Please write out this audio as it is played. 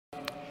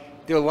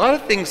There are a lot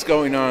of things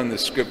going on in the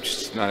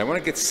scriptures tonight. I want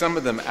to get some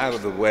of them out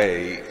of the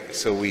way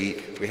so we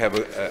have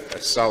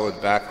a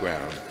solid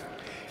background.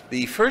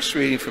 The first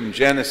reading from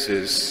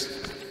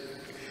Genesis,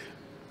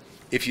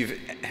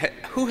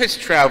 who has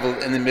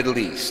traveled in the Middle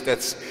East?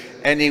 That's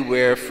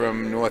anywhere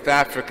from North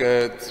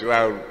Africa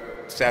throughout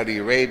Saudi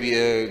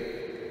Arabia,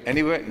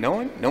 anywhere? No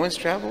one? No one's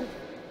traveled?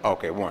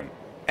 Okay, 1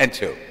 and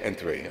 2 and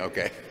 3,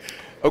 okay.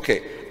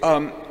 Okay,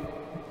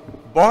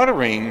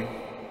 bartering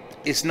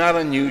is not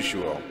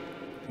unusual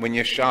when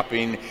you're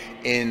shopping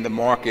in the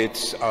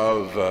markets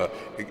of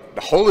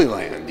the Holy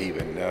Land,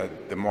 even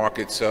the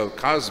markets of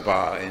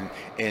Kasbah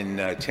in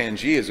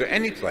Tangiers or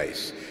any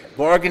place.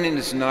 Bargaining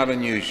is not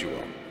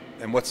unusual.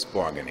 And what's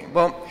bargaining?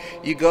 Well,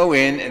 you go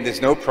in and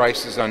there's no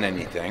prices on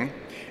anything,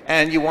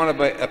 and you want to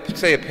buy,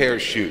 say, a pair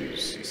of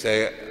shoes. You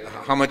say,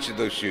 how much are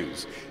those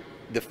shoes?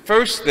 The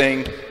first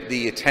thing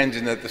the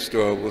attendant at the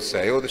store will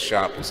say, or the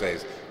shop will say,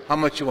 is, how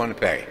much you want to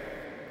pay?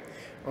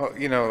 Well,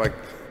 you know, like,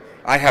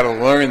 I had to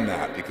learn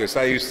that because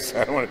I used to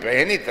say, I don't want to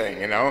pay anything,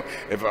 you know.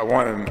 If I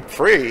want them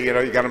free, you know,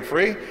 you got them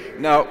free?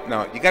 No,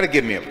 you got to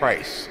give me a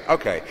price.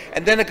 Okay.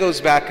 And then it goes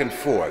back and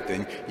forth.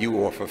 And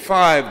you offer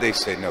 5, they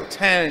say no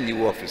 10.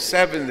 You offer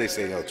 7, they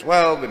say no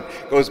 12. And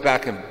it goes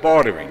back and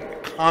bartering.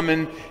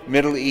 Common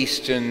Middle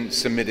Eastern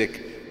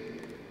Semitic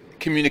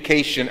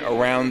communication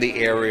around the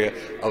area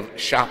of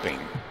shopping.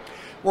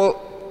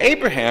 Well,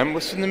 Abraham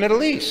was from the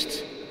Middle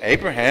East.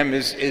 Abraham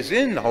is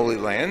in the Holy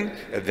Land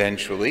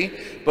eventually,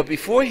 but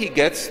before he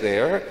gets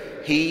there,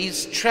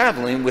 he's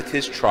traveling with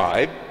his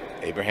tribe.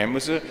 Abraham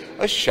was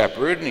a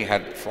shepherd, and he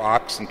had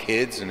flocks and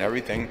kids and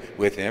everything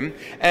with him,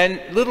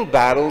 and little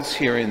battles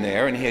here and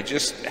there, and he had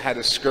just had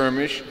a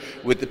skirmish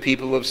with the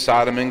people of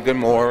Sodom and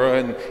Gomorrah,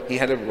 and he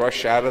had to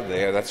rush out of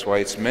there. That's why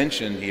it's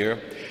mentioned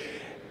here.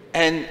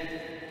 And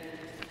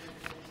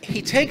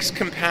he takes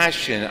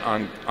compassion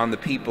on the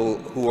people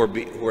who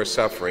are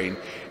suffering,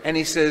 and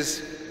he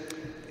says,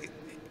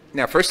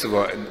 now, first of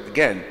all,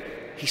 again,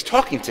 he's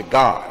talking to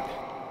God.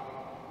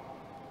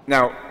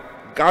 Now,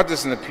 God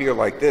doesn't appear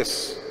like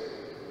this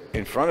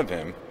in front of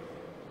him.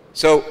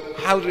 So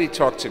how did he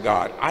talk to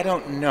God? I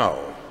don't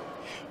know.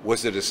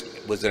 Was it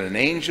an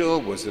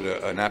angel? Was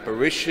it an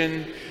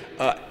apparition?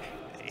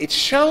 It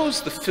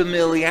shows the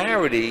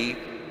familiarity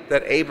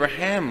that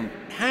Abraham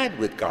had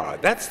with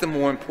God. That's the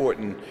more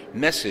important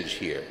message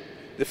here.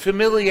 The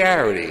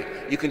familiarity.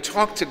 You can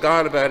talk to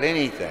God about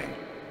anything.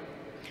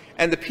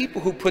 And the people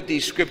who put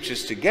these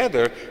scriptures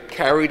together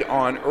carried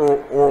on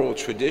oral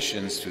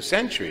traditions through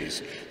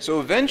centuries. So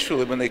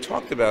eventually, when they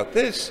talked about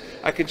this,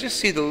 I could just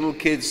see the little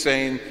kid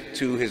saying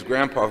to his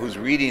grandpa who's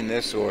reading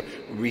this or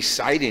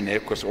reciting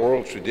it, because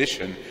oral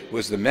tradition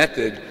was the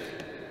method,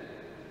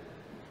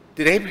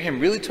 did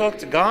Abraham really talk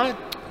to God?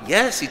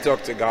 Yes, he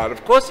talked to God.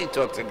 Of course he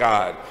talked to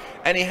God.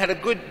 And he had a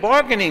good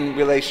bargaining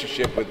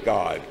relationship with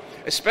God,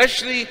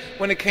 especially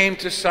when it came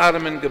to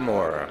Sodom and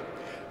Gomorrah.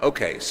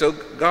 Okay, so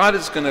God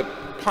is going to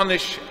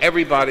punish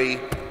everybody,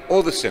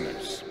 all the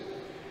sinners,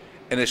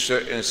 in a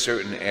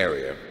certain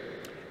area.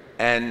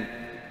 And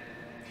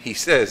he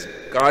says,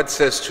 God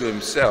says to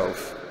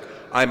himself,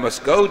 I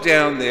must go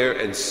down there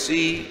and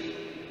see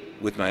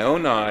with my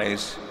own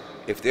eyes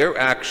if their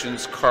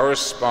actions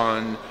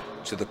correspond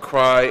to the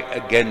cry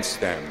against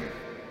them.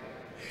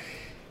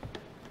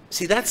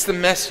 See, that's the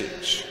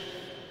message.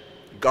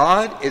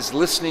 God is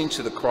listening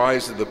to the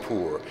cries of the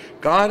poor.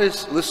 God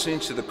is listening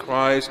to the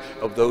cries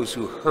of those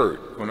who hurt,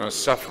 who are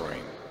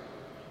suffering.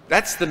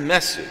 That's the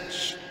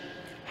message.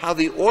 How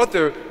the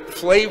author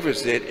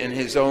flavors it in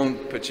his own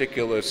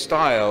particular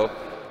style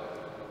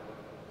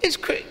is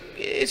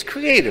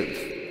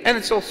creative, and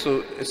it's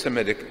also a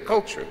Semitic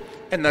culture,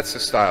 and that's the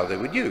style they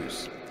would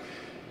use.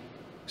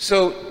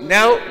 So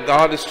now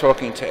God is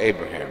talking to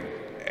Abraham.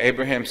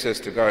 Abraham says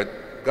to God,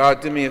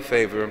 God, do me a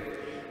favor.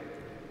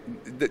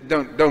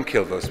 Don't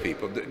kill those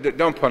people.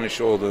 Don't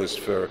punish all those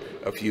for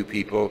a few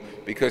people,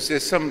 because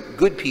there's some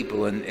good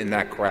people in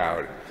that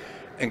crowd.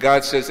 And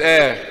God says,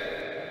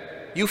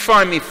 you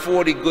find me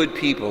 40 good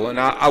people, and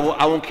I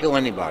won't kill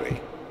anybody.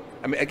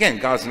 I mean, again,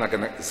 God's not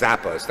going to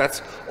zap us.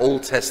 That's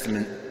Old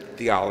Testament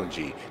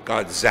theology.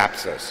 God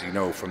zaps us, you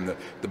know, from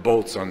the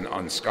bolts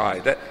on sky.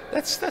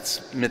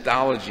 That's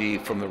mythology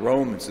from the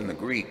Romans and the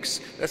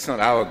Greeks. That's not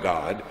our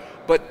God.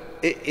 But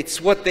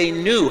it's what they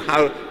knew,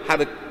 how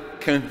to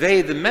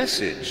convey the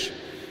message.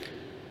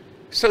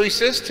 So he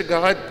says to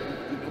God,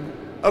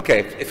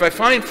 okay, if I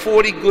find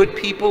 40 good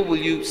people, will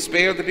you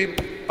spare the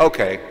people?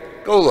 Okay,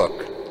 go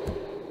look.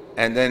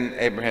 And then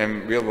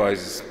Abraham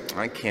realizes,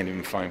 I can't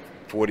even find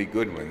 40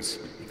 good ones.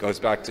 He goes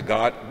back to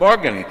God,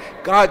 bargaining.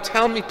 God,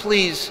 tell me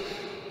please,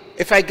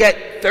 if I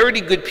get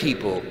 30 good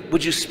people,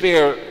 would you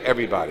spare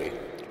everybody?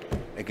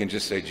 I can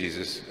just say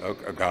Jesus,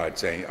 or God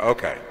saying,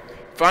 okay.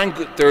 Find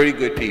 30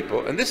 good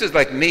people, and this is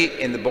like me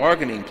in the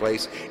bargaining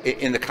place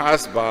in the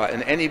Kasbah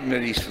in any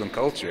Middle Eastern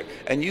culture,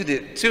 and you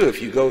did too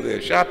if you go there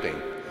shopping.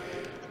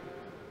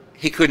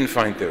 He couldn't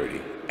find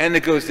 30, and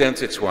it goes down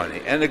to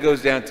 20, and it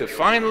goes down to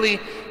finally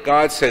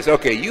God says,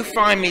 okay, you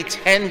find me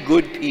 10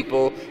 good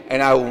people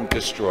and I won't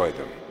destroy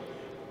them.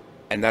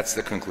 And that's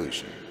the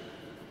conclusion.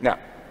 Now,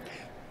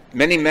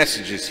 many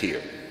messages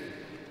here.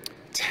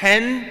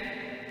 10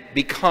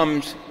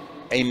 becomes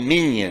a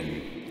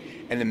minyan,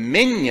 and a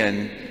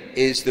minyan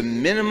is the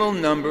minimal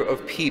number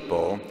of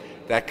people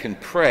that can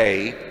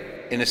pray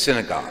in a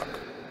synagogue.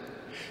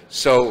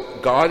 So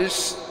God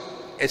is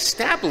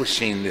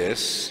establishing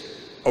this,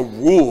 a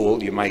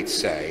rule, you might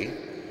say.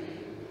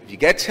 If you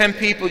get 10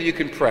 people, you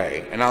can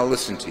pray, and I'll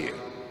listen to you.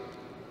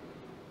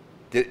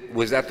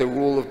 Was that the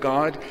rule of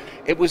God?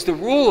 It was the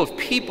rule of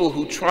people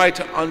who tried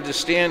to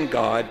understand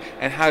God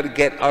and how to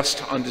get us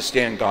to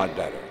understand God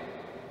better.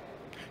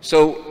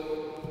 So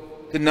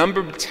the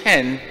number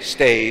 10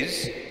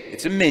 stays,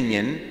 it's a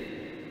minyan,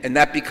 and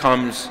that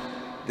becomes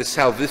the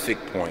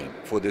salvific point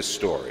for this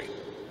story.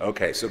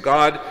 Okay, so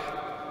God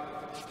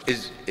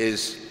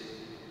is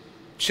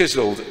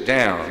chiseled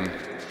down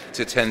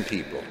to 10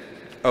 people.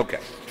 Okay.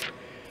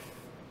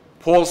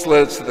 Paul's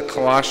letter to the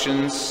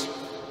Colossians,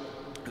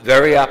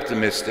 very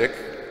optimistic,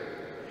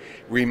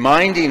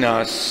 reminding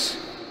us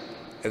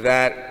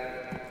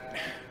that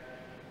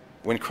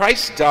when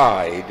Christ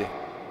died,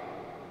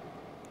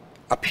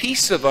 a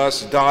piece of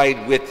us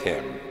died with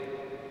him,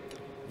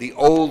 the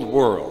old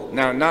world.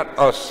 Now, not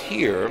us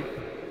here,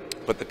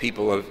 but the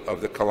people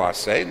of the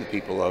Colossae, the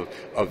people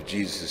of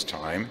Jesus'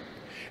 time.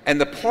 And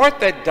the part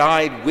that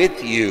died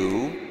with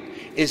you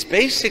is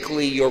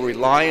basically your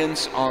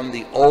reliance on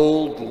the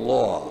old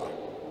law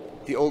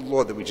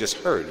that we just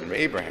heard from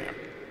Abraham.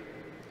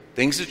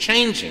 Things are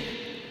changing.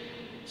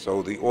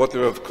 So the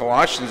author of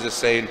Colossians is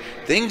saying,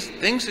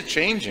 things are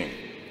changing.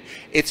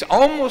 It's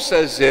almost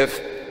as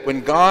if when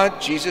God,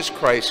 Jesus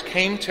Christ,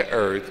 came to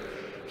earth,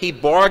 he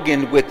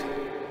bargained with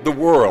the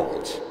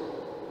world.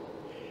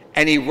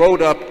 And he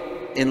wrote up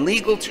in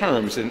legal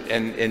terms, and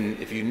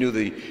if you knew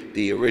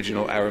the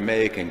original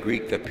Aramaic and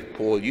Greek that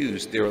Paul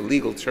used, there are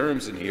legal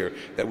terms in here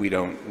that we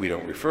don't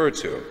refer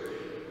to.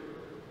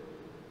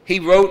 He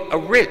wrote a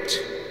writ.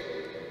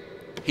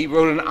 He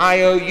wrote an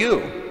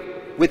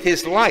IOU with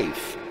his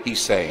life, he's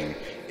saying.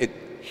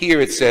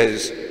 Here it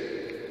says,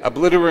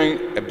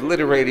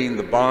 obliterating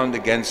the bond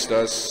against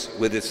us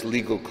with its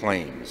legal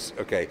claims.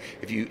 Okay,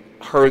 if you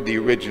heard the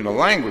original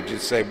language,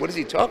 you'd say, what is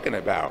he talking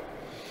about?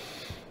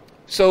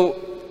 So,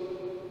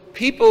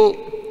 people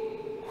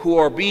who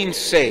are being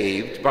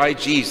saved by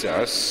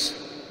Jesus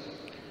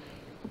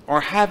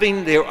are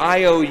having their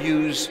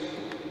IOUs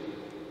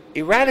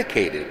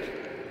eradicated.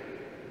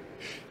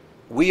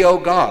 We owe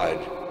God.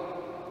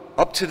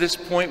 Up to this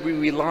point, we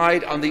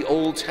relied on the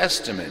Old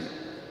Testament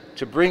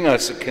to bring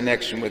us a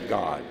connection with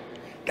God.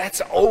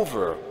 That's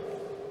over.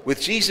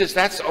 With Jesus,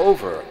 that's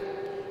over.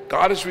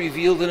 God is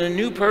revealed in a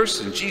new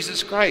person,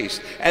 Jesus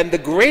Christ. And the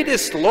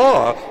greatest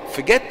law,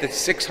 forget the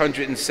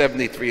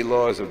 673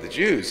 laws of the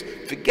Jews,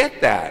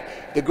 forget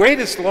that. The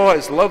greatest law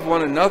is love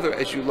one another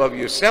as you love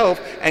yourself,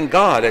 and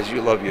God as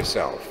you love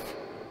yourself.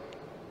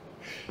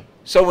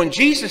 So when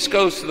Jesus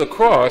goes to the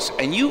cross,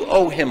 and you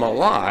owe him a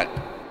lot,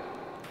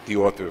 the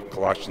author of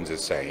Colossians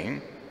is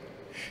saying,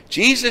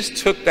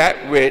 Jesus took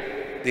that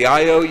writ, the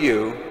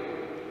IOU,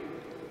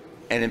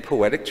 and in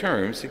poetic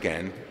terms,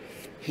 again,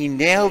 he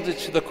nailed it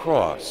to the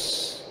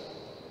cross.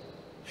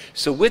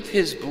 So with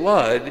his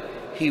blood,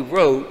 he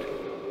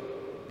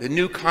wrote the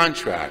new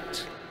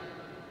contract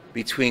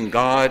between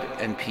God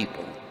and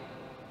people.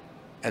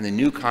 And the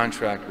new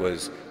contract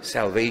was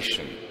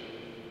salvation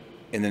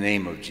in the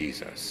name of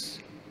Jesus.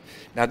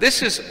 Now,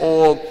 this is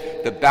all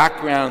the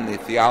background, the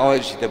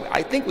theology that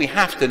I think we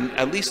have to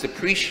at least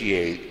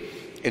appreciate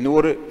in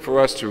order for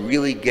us to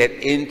really get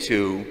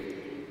into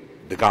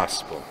the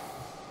gospel.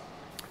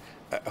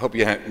 I hope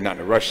you're not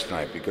in a rush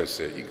tonight because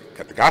you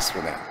got the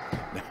gospel now.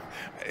 No,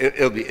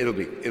 it'll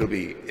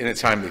be in a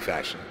timely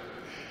fashion.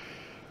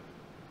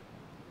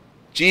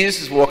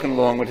 Jesus is walking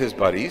along with his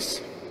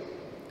buddies,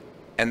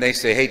 and they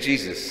say, "Hey,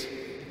 Jesus,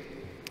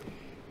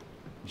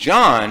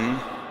 John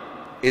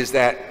is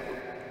that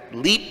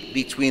leap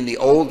between the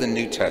Old and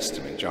New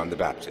Testament, John the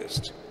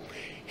Baptist.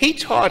 He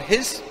taught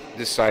his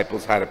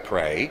disciples how to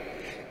pray.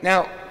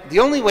 Now, the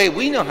only way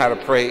we know how to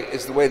pray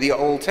is the way the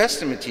Old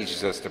Testament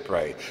teaches us to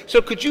pray.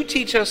 So could you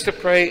teach us to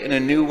pray in a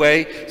new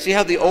way? See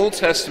how the Old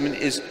Testament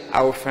is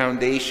our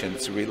foundation.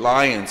 It's a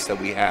reliance that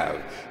we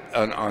have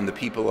on the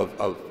people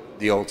of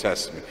the Old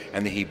Testament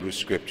and the Hebrew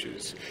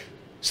Scriptures.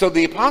 So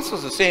the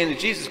apostles are saying to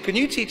Jesus, can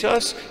you teach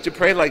us to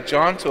pray like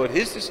John taught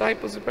his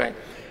disciples to pray?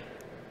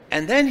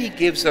 And then he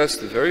gives us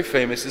the very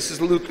famous, this is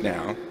Luke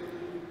now,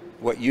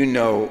 what you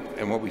know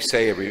and what we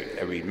say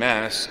every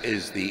Mass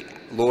is the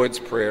Lord's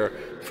Prayer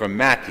from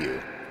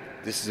Matthew.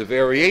 This is a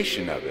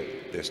variation of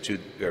it. There's two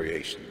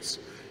variations.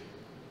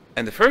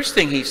 And the first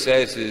thing he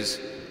says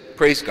is,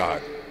 praise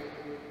God.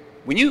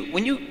 When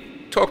you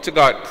talk to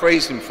God,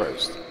 praise him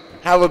first.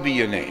 Hallowed be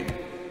your name.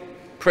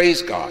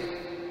 Praise God.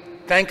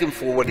 Thank him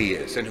for what he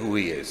is and who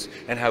he is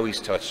and how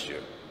he's touched you.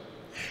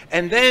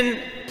 And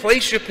then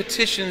place your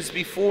petitions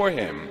before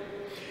him.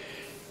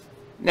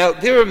 Now,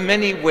 there are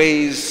many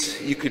ways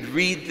you could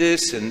read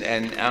this, and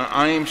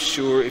I am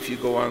sure if you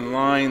go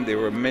online,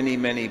 there are many,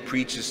 many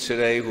preachers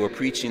today who are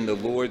preaching the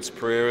Lord's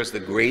Prayer as the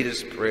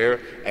greatest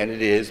prayer, and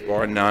it is,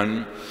 bar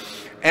none.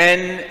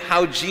 and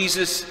how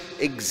Jesus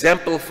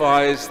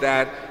exemplifies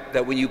that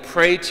when you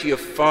pray to your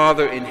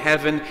Father in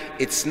heaven,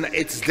 it's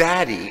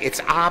Daddy, it's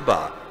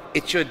Abba,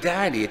 it's your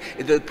Daddy,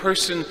 the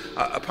person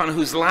upon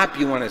whose lap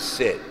you want to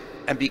sit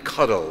and be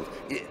cuddled.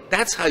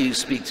 That's how you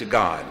speak to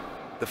God,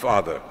 the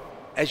Father,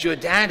 as your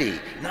Daddy,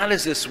 not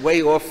as this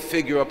way off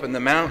figure up in the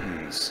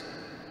mountains.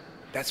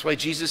 That's why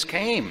Jesus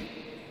came,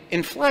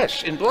 in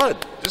flesh, in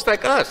blood, just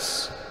like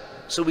us,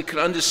 so we can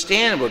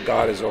understand what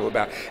God is all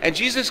about. And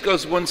Jesus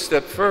goes one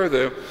step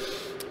further,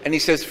 and he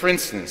says, for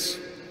instance,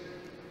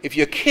 if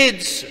your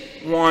kids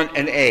want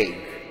an egg,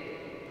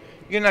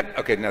 you're not,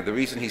 okay, now the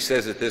reason he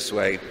says it this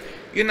way,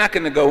 you're not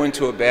going to go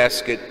into a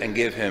basket and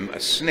give him a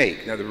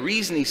snake. Now the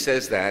reason he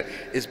says that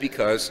is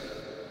because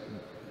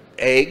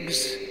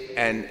eggs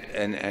and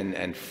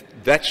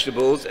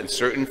vegetables and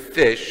certain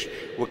fish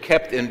were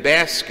kept in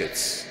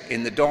baskets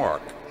in the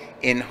dark,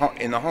 in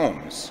the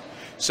homes.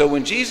 So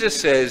when Jesus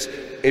says,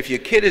 if your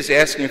kid is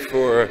asking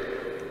for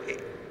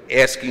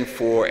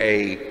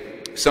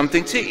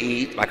something to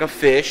eat, like a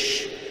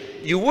fish,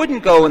 you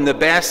wouldn't go in the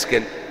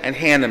basket and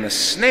hand him a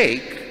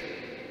snake.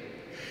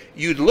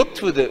 You'd look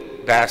through the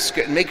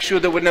basket and make sure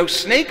there were no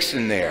snakes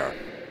in there.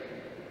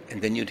 And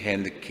then you'd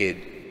hand the kid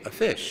a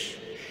fish.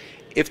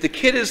 If the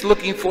kid is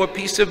looking for a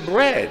piece of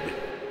bread,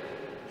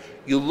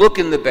 you look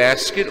in the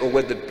basket or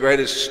where the bread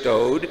is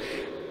stowed,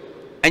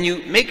 and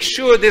you make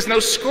sure there's no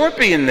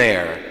scorpion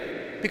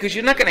there, because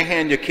you're not going to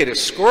hand your kid a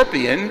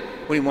scorpion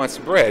when he wants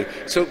bread.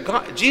 So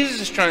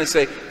Jesus is trying to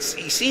say,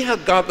 see how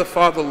God the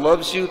Father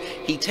loves you?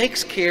 He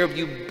takes care of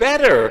you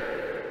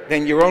better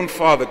than your own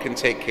father can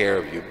take care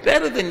of you,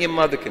 better than your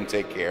mother can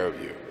take care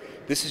of you.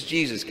 This is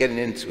Jesus getting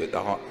into it,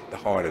 the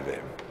heart of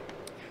it.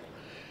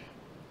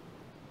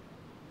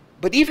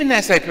 But even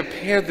as I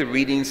prepared the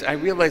readings, I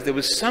realized there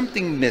was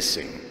something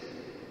missing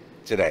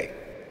today.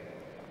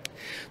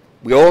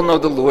 We all know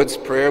the Lord's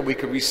Prayer. We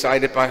could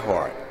recite it by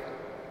heart.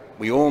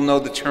 We all know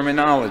the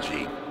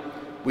terminology.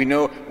 We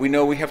know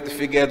we have to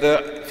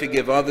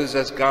forgive others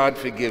as God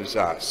forgives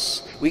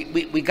us.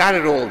 We got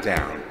it all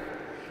down.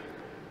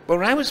 But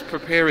when I was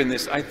preparing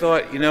this, I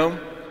thought,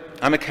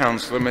 I'm a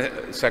counselor, I'm a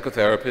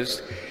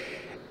psychotherapist,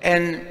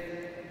 and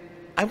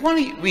I want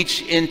to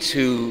reach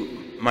into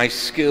my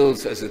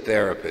skills as a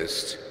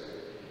therapist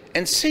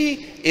and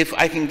see if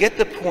I can get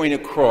the point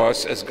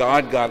across, as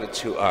God got it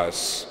to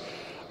us,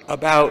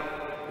 about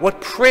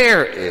what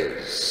prayer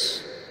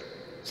is.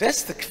 So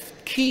that's the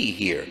key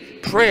here.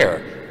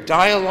 Prayer,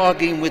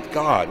 dialoguing with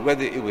God,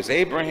 whether it was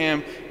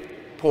Abraham,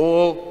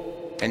 Paul,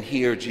 and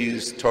here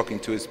Jesus talking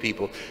to his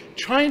people,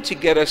 trying to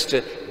get us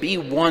to be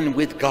one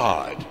with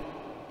God.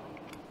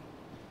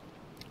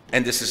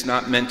 And this is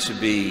not meant to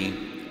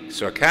be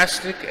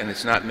sarcastic, and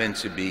it's not meant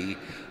to be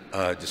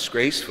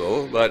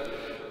disgraceful, but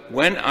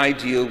when I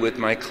deal with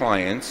my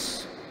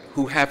clients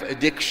who have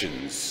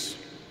addictions,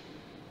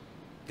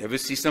 you ever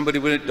see somebody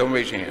with it? Don't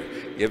raise your hand.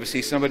 You ever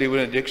see somebody with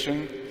an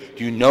addiction?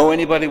 Do you know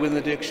anybody with an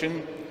addiction?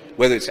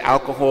 Whether it's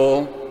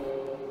alcohol,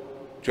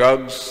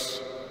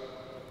 drugs,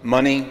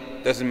 money,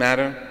 doesn't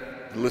matter.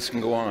 The list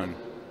can go on.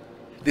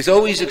 There's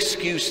always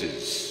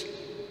excuses.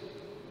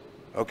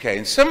 Okay,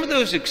 and some of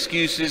those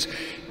excuses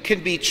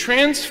can be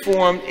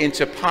transformed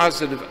into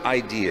positive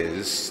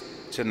ideas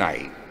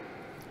tonight.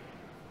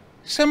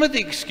 Some of the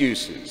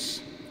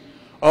excuses.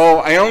 Oh,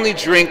 I only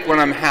drink when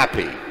I'm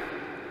happy.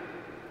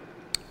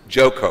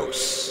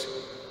 Jokos.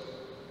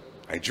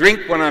 I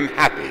drink when I'm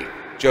happy.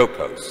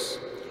 Jokos.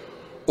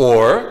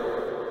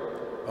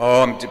 Or,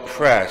 oh, I'm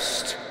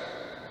depressed.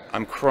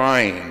 I'm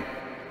crying.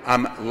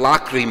 I'm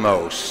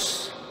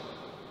lacrimose.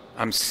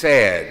 I'm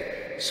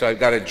sad. So I've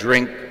got a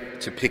drink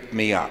to pick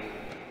me up.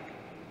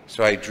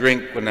 So I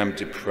drink when I'm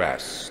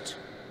depressed.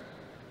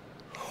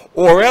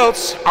 Or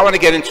else I want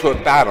to get into a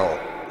battle.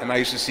 And I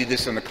used to see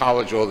this in the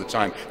college all the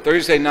time.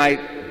 Thursday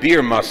night,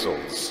 beer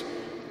muscles.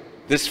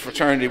 This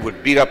fraternity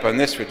would beat up on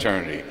this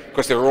fraternity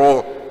because they were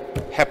all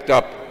hepped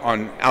up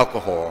on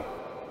alcohol.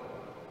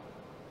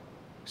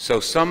 So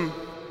some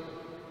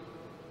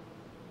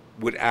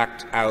would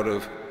act out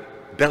of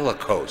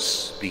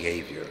bellicose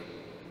behavior,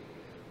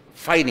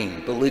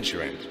 fighting,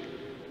 belligerent.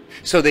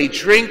 So they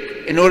drink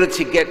in order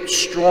to get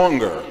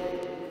stronger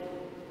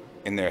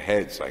in their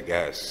heads, I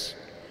guess.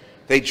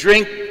 They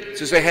drink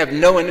because they have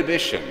no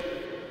inhibition.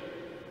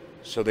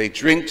 So they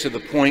drink to the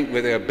point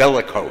where they're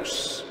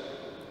bellicose.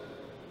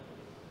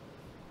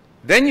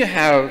 Then you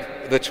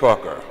have the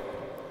talker,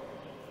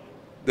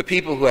 the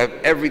people who have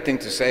everything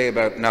to say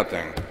about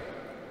nothing.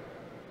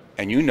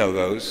 And you know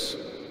those.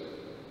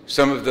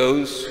 Some of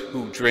those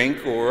who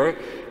drink, or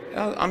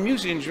I'm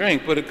using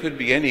drink, but it could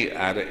be any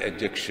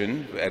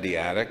addiction, any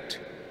addict.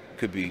 It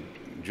could be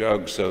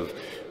drugs of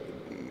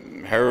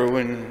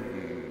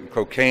heroin,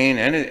 cocaine,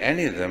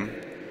 any of them.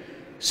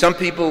 Some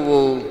people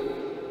will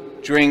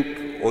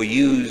drink or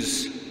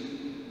use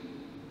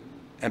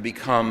and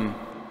become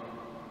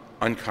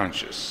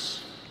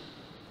unconscious,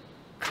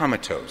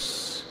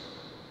 comatose.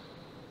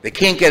 They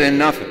can't get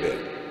enough of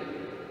it.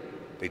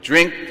 They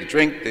drink,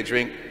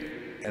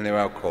 and they're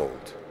out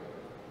cold.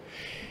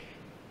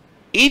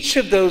 Each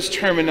of those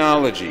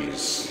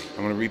terminologies,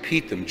 I'm going to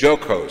repeat them: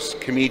 jokos,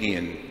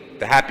 comedian,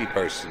 the happy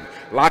person;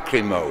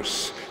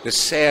 lacrimos, the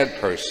sad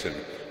person;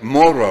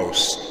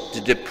 moros,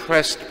 the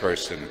depressed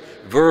person;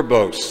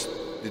 verbose,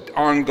 the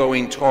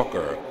ongoing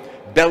talker;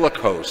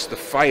 bellicose, the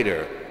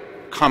fighter;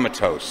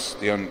 comatose,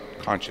 the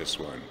unconscious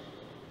one.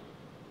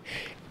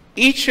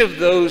 Each of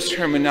those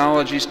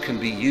terminologies can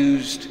be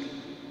used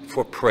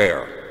for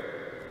prayer.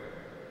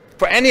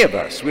 For any of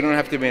us. We don't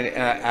have to be an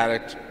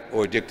addict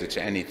or addicted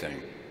to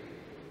anything.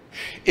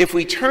 If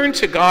we turn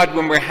to God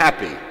when we're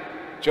happy,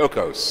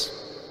 jokos,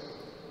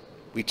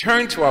 we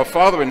turn to our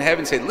Father in heaven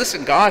and say,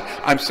 listen, God,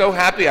 I'm so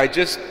happy. I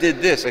just did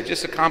this. I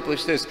just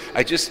accomplished this.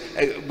 I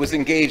was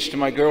engaged to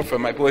my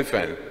girlfriend, my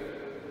boyfriend.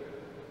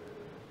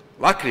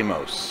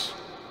 Lacrimos,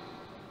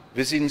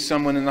 visiting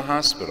someone in the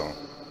hospital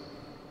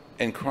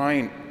and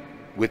crying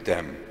with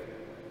them,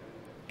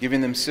 giving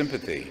them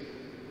sympathy.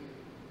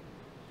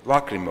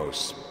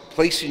 Lacrimos,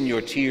 placing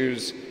your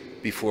tears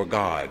before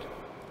God,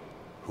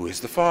 who is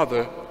the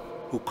Father,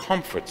 who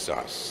comforts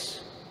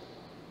us.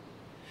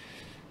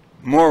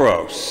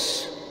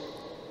 Moros,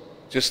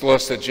 just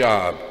lost a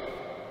job,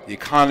 the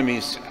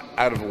economy's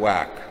out of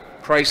whack,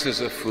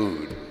 prices of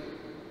food.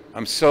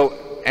 I'm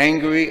so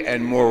angry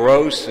and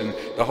morose, and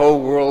the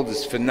whole world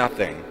is for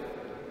nothing.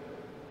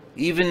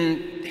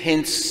 Even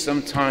hints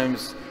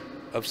sometimes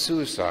of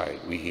suicide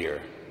we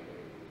hear.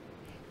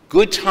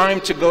 Good time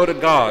to go to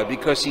God,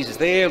 because he's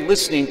there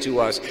listening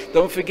to us.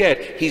 Don't forget,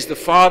 he's the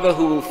Father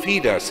who will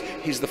feed us.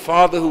 He's the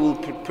Father who will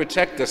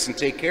protect us and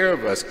take care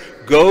of us.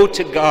 Go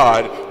to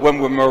God when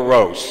we're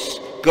morose.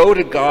 Go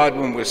to God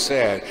when we're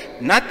sad.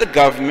 Not the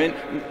government,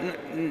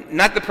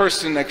 not the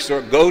person next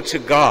door. Go to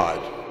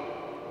God.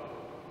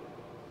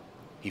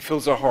 He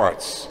fills our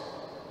hearts.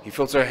 He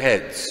fills our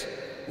heads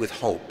with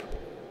hope.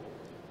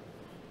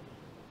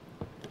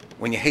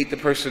 When you hate the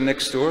person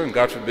next door, and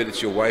God forbid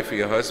it's your wife or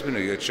your husband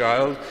or your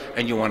child,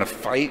 and you want to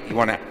fight, you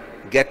want to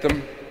get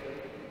them,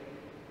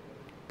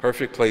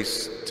 perfect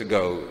place to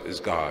go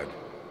is God.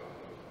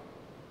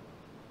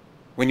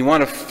 When you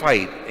want to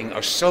fight and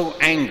are so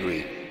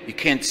angry you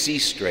can't see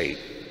straight,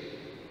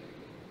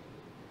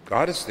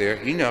 God is there.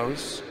 He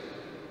knows.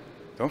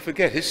 Don't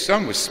forget, his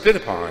son was spit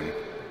upon.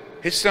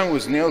 His son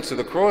was nailed to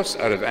the cross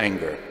out of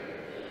anger,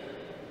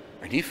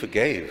 and he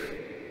forgave.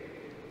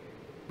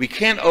 We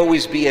can't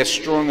always be as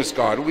strong as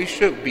God. We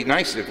should be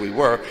nice if we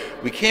were.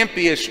 We can't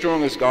be as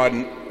strong as God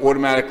and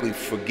automatically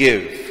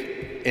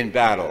forgive in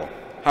battle.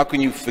 How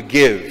can you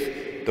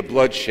forgive the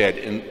bloodshed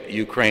in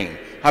Ukraine?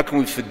 How can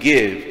we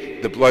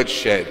forgive the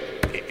bloodshed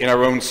in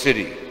our own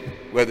city,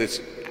 whether it's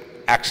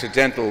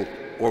accidental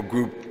or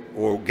group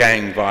or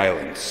gang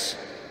violence?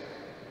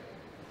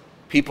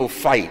 People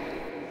fight,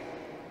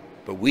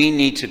 but we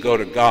need to go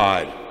to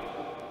God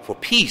for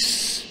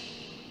peace,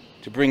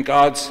 to bring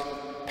God's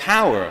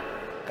power,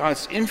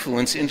 God's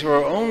influence into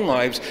our own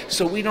lives,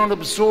 so we don't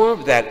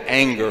absorb that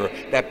anger,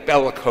 that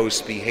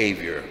bellicose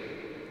behavior.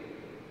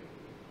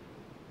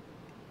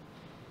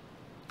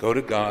 Go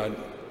to God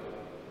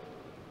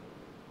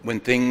when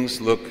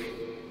things look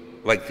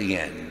like the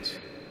end.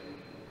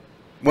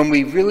 When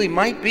we really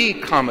might be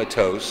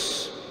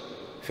comatose,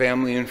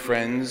 family and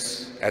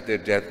friends at their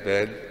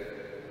deathbed,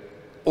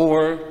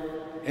 or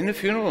in the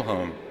funeral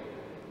home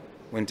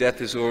when death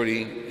has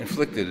already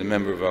inflicted a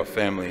member of our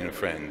family and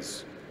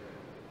friends.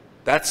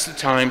 That's the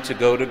time to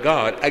go to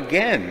God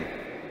again.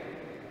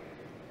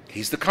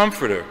 He's the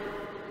comforter.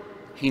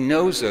 He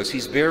knows us.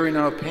 He's bearing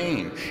our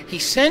pain. He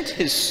sent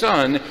his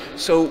son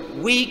so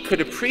we could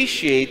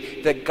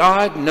appreciate that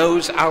God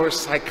knows our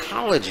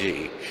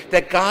psychology,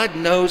 that God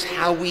knows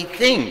how we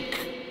think,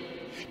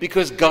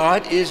 because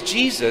God is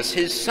Jesus,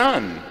 his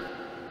son.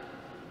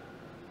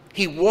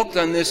 He walked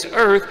on this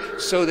earth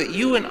so that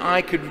you and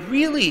I could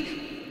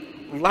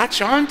really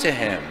latch on to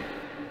him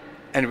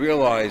and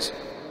realize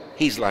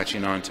he's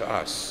latching on to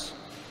us.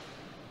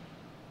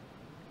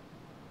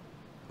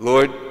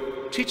 Lord,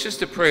 teach us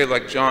to pray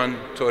like John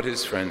taught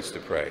his friends to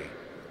pray.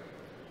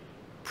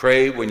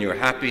 Pray when you're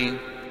happy,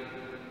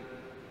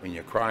 when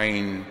you're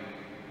crying,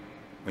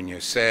 when you're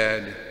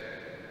sad,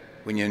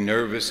 when you're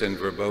nervous and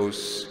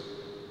verbose,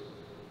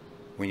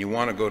 when you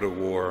want to go to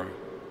war,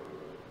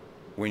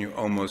 when you're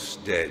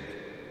almost dead.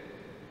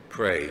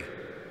 Pray,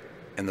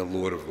 and the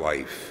Lord of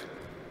life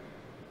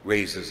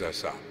raises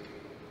us up.